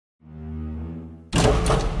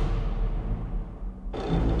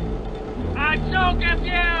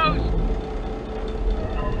confused!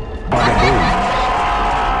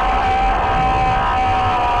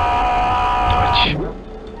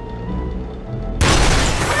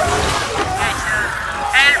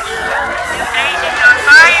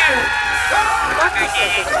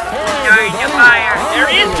 There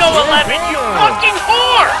is no 11, you fucking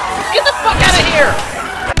whore! Get the fuck out of here!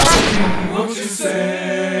 What you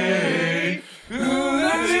say? I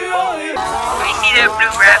see that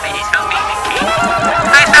blue rabbit is helping the king.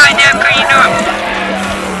 I find that pretty normal.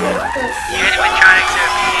 The animatronics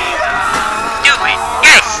are being stupid.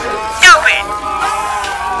 Yes, stupid!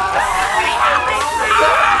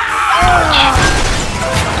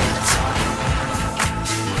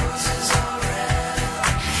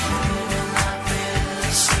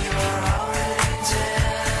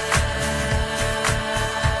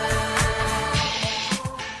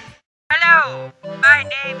 My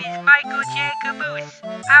name is Caboose.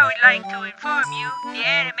 I would like to inform you the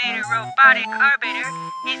animator robotic arbiter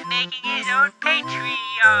is making his own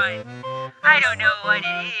Patreon. I don't know what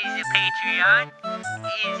it is, a Patreon.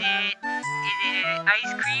 Is it an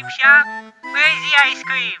ice cream shop? Where's the ice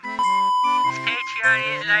cream? His Patreon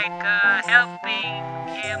is like helping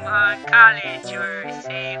him on college or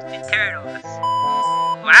save the turtles.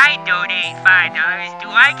 I donate $5. Do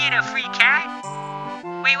I get a free cat?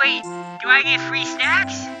 Wait, do I get free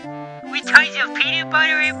snacks? With tons of peanut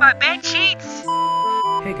butter in my bed sheets?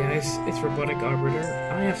 Hey guys, it's Robotic Arbiter.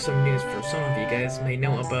 I have some news for some of you guys may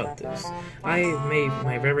know about this. I made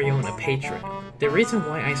my very own Patreon. The reason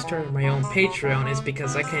why I started my own Patreon is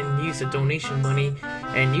because I can use the donation money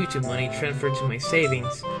and YouTube money transferred to my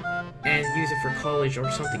savings and use it for college or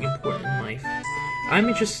something important in life. I'm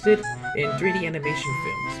interested in 3D animation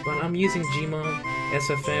films, but I'm using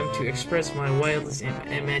GmodFive to express my wildest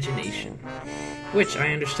imagination, which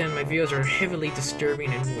I understand my videos are heavily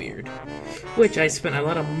disturbing and weird, which I spent a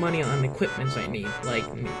lot of money on equipment I need, like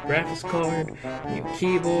new graphics card, new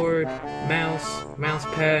keyboard, mouse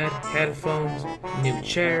pad, headphones, new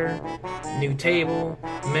chair, new table,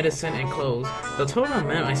 medicine, and clothes. The total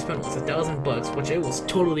amount I spent was $1,000, which it was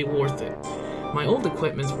totally worth it. My old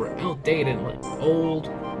equipments were outdated, like old,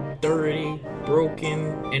 dirty,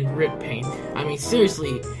 broken, and ripped paint. I mean,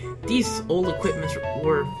 seriously, these old equipments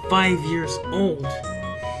were 5 years old.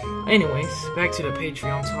 Anyways, back to the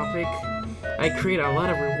Patreon topic. I create a lot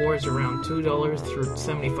of rewards around $2 through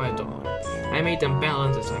 $75. I made them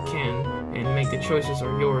balanced as I can, and make the choices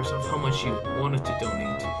are yours of how much you wanted to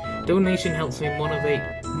donate. Donation helps me motivate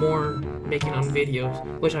more making on videos,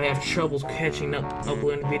 which I have trouble catching up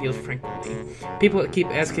uploading videos frankly. People keep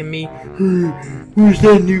asking me, "Hey, where's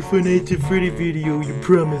that new Five Nights at Freddy video you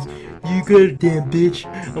promised? You goddamn bitch,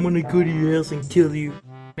 I'm gonna go to your house and kill you."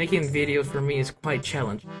 Making videos for me is quite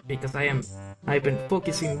challenging because I've been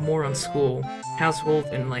focusing more on school, household,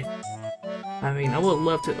 and life. I mean, I would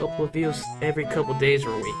love to upload videos every couple days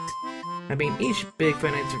or weeks. I mean, each big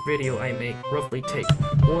financial video I make roughly take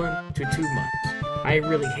 1 to 2 months. I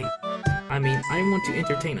really hate it. I mean, I want to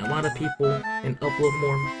entertain a lot of people and upload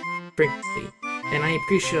more frequently. And I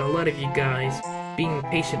appreciate a lot of you guys being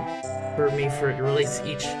patient for me for it release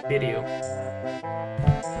each video.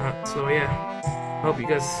 So yeah, hope you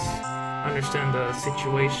guys understand the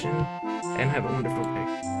situation and have a wonderful day.